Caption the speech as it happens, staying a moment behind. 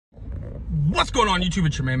What's going on YouTube?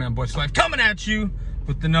 It's your main man, Boys Life, coming at you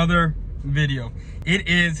with another video. It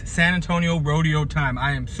is San Antonio rodeo time.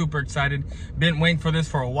 I am super excited. Been waiting for this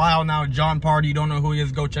for a while now. Jon Pardi, you don't know who he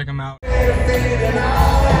is, go check him out.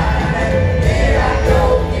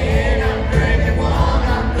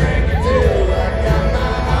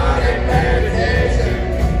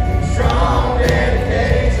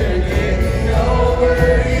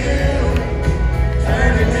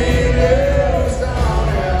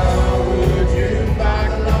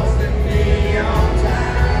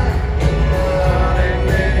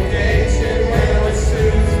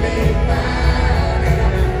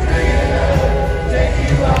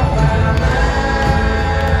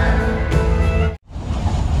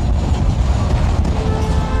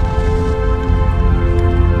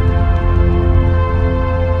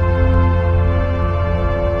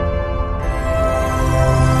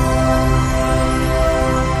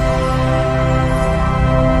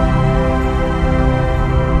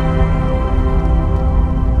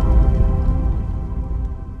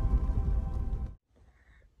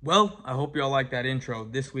 Well, I hope y'all like that intro.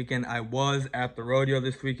 This weekend, I was at the rodeo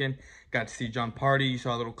this weekend. Got to see Jon Pardi. You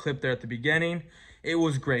saw a little clip there at the beginning. It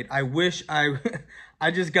was great. I wish I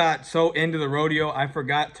just got so into the rodeo, I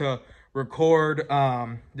forgot to record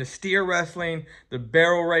the steer wrestling, the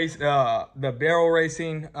barrel racing,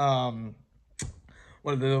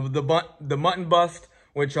 the mutton bust,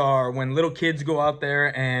 which are when little kids go out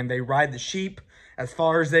there and they ride the sheep as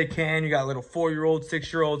far as they can. You got little 4-year-olds,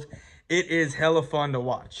 6-year-olds. It is hella fun to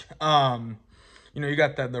watch. You know, you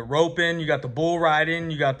got the roping, you got the bull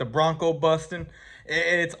riding, you got the bronco busting.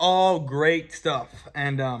 It's all great stuff.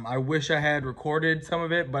 And I wish I had recorded some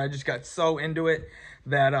of it, but I just got so into it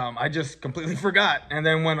that I just completely forgot. And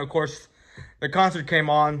then when, of course, the concert came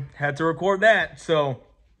on, had to record that. So,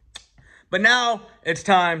 but now it's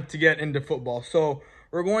time to get into football. So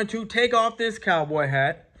we're going to take off this cowboy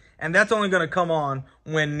hat, and that's only going to come on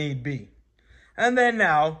when need be. And then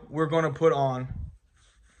now we're going to put on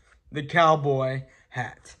the cowboy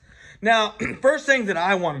hat. Now, first thing that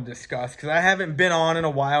I want to discuss, because I haven't been on in a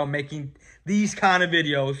while making these kind of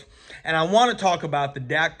videos, and I want to talk about the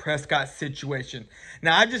Dak Prescott situation.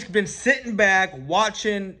 Now, I've just been sitting back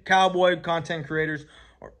watching cowboy content creators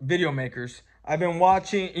or video makers. I've been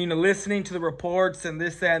watching, listening to the reports and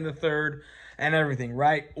this, that, and the third and everything,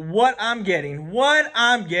 right? What I'm getting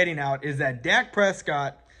out is that Dak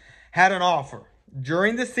Prescott had an offer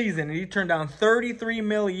during the season, and he turned down $33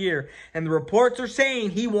 million a year, and the reports are saying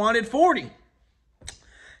he wanted 40.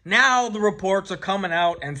 Now the reports are coming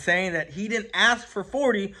out and saying that he didn't ask for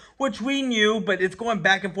 40, which we knew, but it's going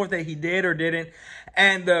back and forth that he did or didn't.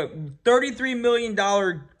 And the $33 million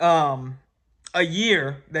a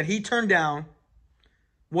year that he turned down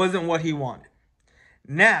wasn't what he wanted.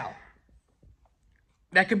 Now,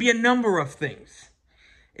 that could be a number of things.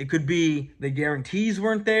 It could be the guarantees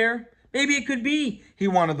weren't there. Maybe it could be he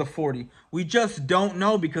wanted the 40. We just don't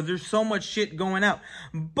know because there's so much shit going out.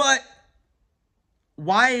 But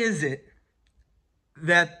why is it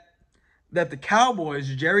that the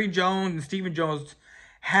Cowboys, Jerry Jones and Stephen Jones,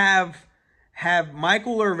 have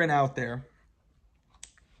Michael Irvin out there?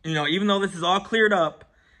 Even though this is all cleared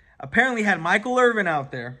up, apparently had Michael Irvin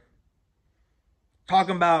out there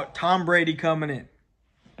talking about Tom Brady coming in.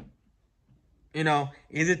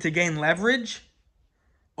 Is it to gain leverage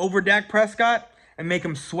over Dak Prescott and make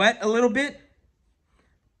him sweat a little bit?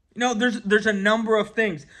 There's a number of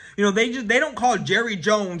things. They don't call Jerry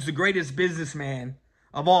Jones the greatest businessman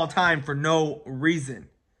of all time for no reason.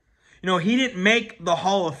 He didn't make the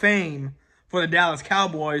Hall of Fame for the Dallas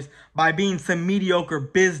Cowboys by being some mediocre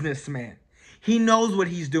businessman. He knows what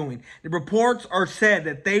he's doing. The reports are said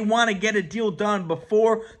that they want to get a deal done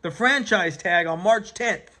before the franchise tag on March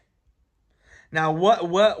 10th. Now,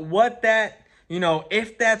 what that,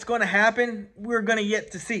 if that's going to happen, we're going to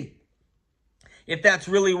yet to see. If that's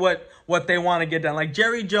really what they want to get done. Like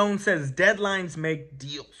Jerry Jones says, deadlines make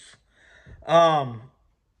deals.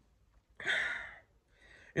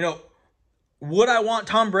 Would I want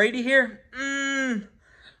Tom Brady here?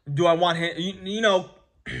 Do I want him?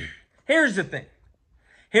 Here's the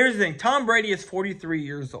thing. Tom Brady is 43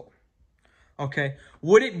 years old. Okay.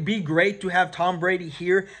 Would it be great to have Tom Brady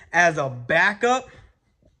here as a backup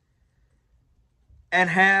and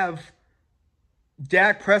have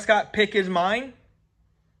Dak Prescott pick his mind?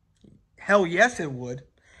 Hell yes, it would.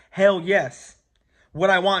 Hell yes.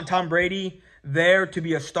 Would I want Tom Brady there to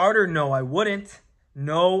be a starter? No, I wouldn't.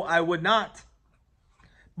 No, I would not.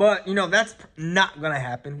 But, that's not going to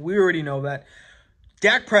happen. We already know that.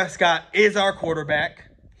 Dak Prescott is our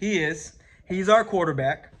quarterback. He is. He's our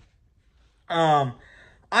quarterback.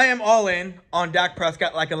 I am all in on Dak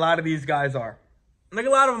Prescott like a lot of these guys are. Like a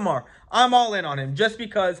lot of them are. I'm all in on him just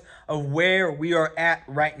because of where we are at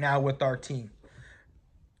right now with our team.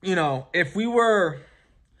 You know, if we weren't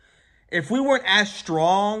as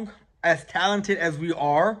strong, as talented as we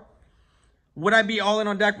are, would I be all in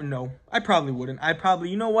on Dak? No, I probably wouldn't.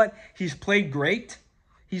 You know what? He's played great.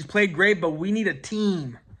 He's played great, but we need a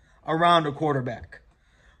team around a quarterback.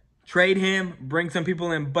 Trade him, bring some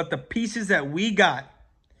people in. But the pieces that we got,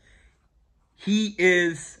 he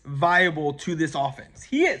is viable to this offense.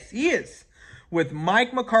 He is. With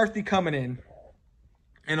Mike McCarthy coming in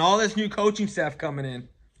and all this new coaching staff coming in,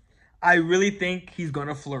 I really think he's going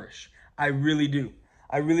to flourish. I really do.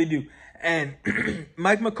 And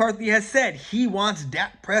Mike McCarthy has said he wants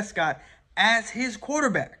Dak Prescott as his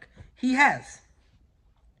quarterback. He has.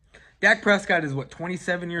 Dak Prescott is,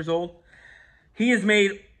 27 years old? He has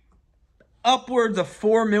made upwards of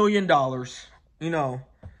 $4 million,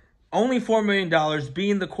 only $4 million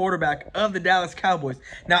being the quarterback of the Dallas Cowboys.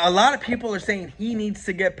 Now, a lot of people are saying he needs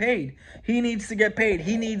to get paid. He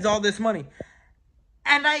needs all this money.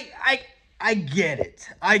 And I get it.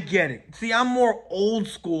 See, I'm more old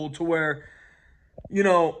school to where,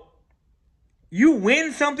 you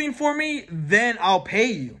win something for me, then I'll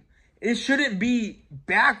pay you. It shouldn't be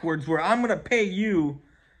backwards where I'm going to pay you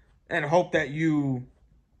and hope that you,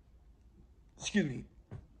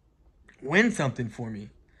 win something for me.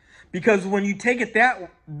 Because when you take it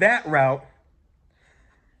that route,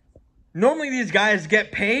 normally these guys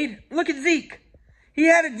get paid. Look at Zeke. He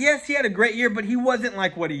had a great year, but he wasn't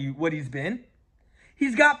like what he's been.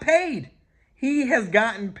 He's got paid. He has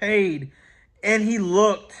gotten paid, and he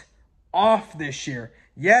looked off this year.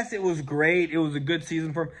 Yes, it was great. It was a good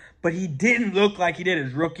season for him, but he didn't look like he did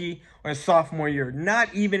his rookie or his sophomore year.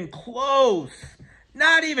 Not even close.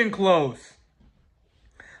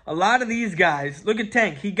 A lot of these guys, look at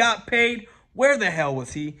Tank. He got paid. Where the hell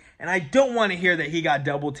was he? And I don't want to hear that he got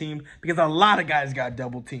double teamed because a lot of guys got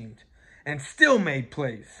double teamed and still made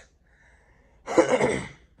plays. Oh,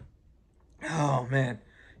 man.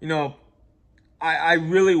 I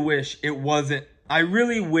really wish it wasn't.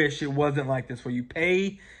 Like this where you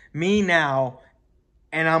pay me now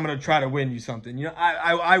and I'm going to try to win you something.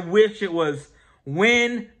 I wish it was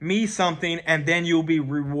win me something and then you'll be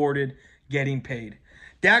rewarded getting paid.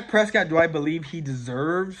 Dak Prescott, do I believe he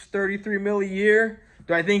deserves $33 million a year?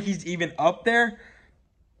 Do I think he's even up there?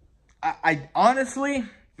 I honestly,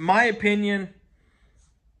 my opinion,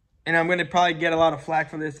 and I'm going to probably get a lot of flack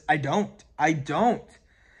for this, I don't.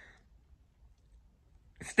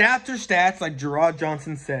 Stats are stats, like Gerard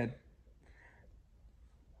Johnson said.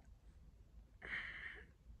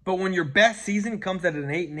 But when your best season comes at an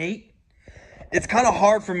 8-8, it's kind of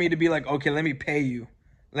hard for me to be like, okay, let me pay you,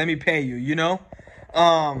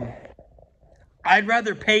 I'd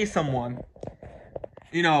rather pay someone,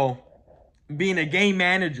 being a game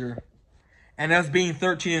manager and us being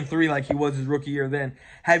 13-3 like he was his rookie year then,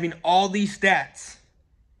 having all these stats,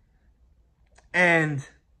 and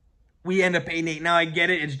we end up 8-8. Now, I get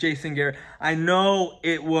it. It's Jason Garrett. I know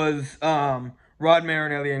it was Rod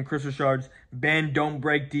Marinelli and Chris Richard's bend, don't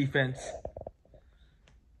break defense.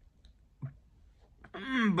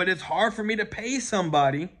 But it's hard for me to pay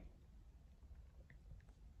somebody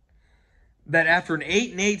that after an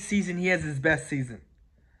 8-8 season, he has his best season.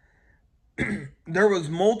 There was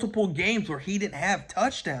multiple games where he didn't have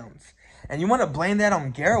touchdowns. And you want to blame that on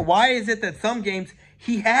Garrett? Why is it that some games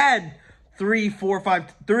he had 4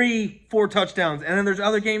 touchdowns, and then there's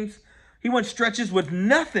other games he went stretches with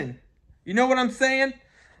nothing? You know what I'm saying?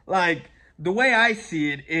 Like, the way I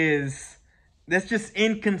see it is that's just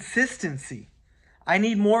inconsistency. I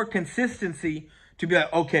need more consistency to be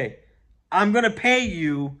like, okay, I'm going to pay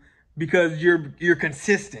you because you're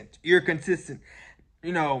consistent.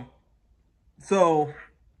 So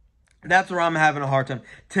that's where I'm having a hard time.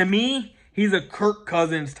 To me, he's a Kirk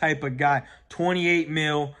Cousins type of guy. 28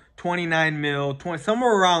 mil, 29 mil, 20,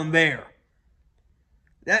 somewhere around there.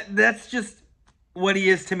 That's just what he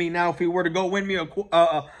is to me. Now, if he were to go win me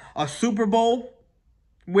a Super Bowl,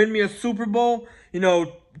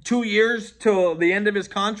 2 years till the end of his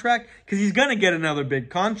contract, because he's going to get another big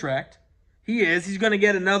contract. He's going to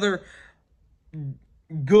get another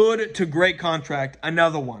good to great contract,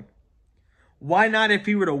 another one. Why not, if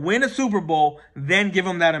he were to win a Super Bowl, then give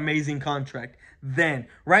him that amazing contract? Then,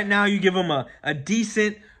 right now, you give him a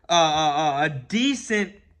decent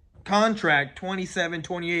contract, 27,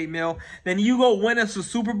 28 mil. Then you go win us a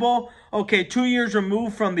Super Bowl. Okay, 2 years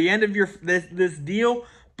removed from the end of this deal.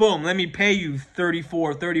 Boom, let me pay you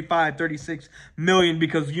 34, 35, 36 million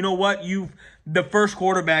because you know what? You've the first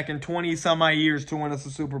quarterback in 20 some odd years to win us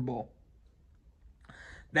a Super Bowl.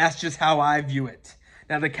 That's just how I view it.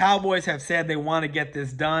 Now, the Cowboys have said they want to get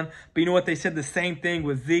this done, but you know what? They said the same thing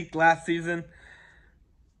with Zeke last season,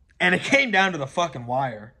 and it came down to the fucking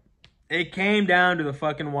wire. It came down to the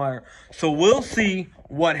fucking wire. So we'll see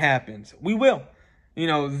what happens. We will. You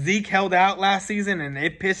know, Zeke held out last season, and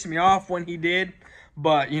it pissed me off when he did.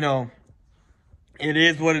 But, you know, it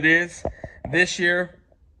is what it is. This year,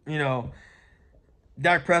 you know,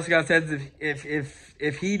 Dak Prescott says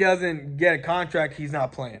if he doesn't get a contract, he's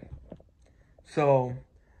not playing. So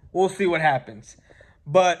we'll see what happens.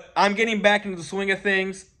 But I'm getting back into the swing of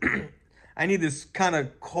things. I need this kind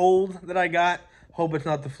of cold that I got. Hope it's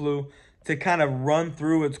not the flu, to kind of run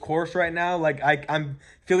through its course right now. Like, I'm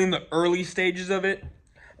feeling the early stages of it,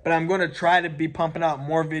 but I'm going to try to be pumping out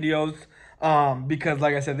more videos because,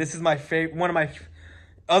 like I said, this is my favorite, one of my,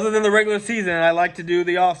 other than the regular season, I like to do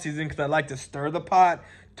the off season because I like to stir the pot,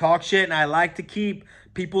 talk shit, and I like to keep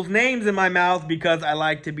people's names in my mouth because I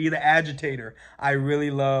like to be the agitator. I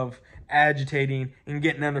really love agitating and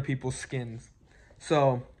getting under people's skins.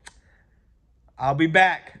 So I'll be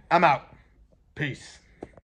back. I'm out. Peace.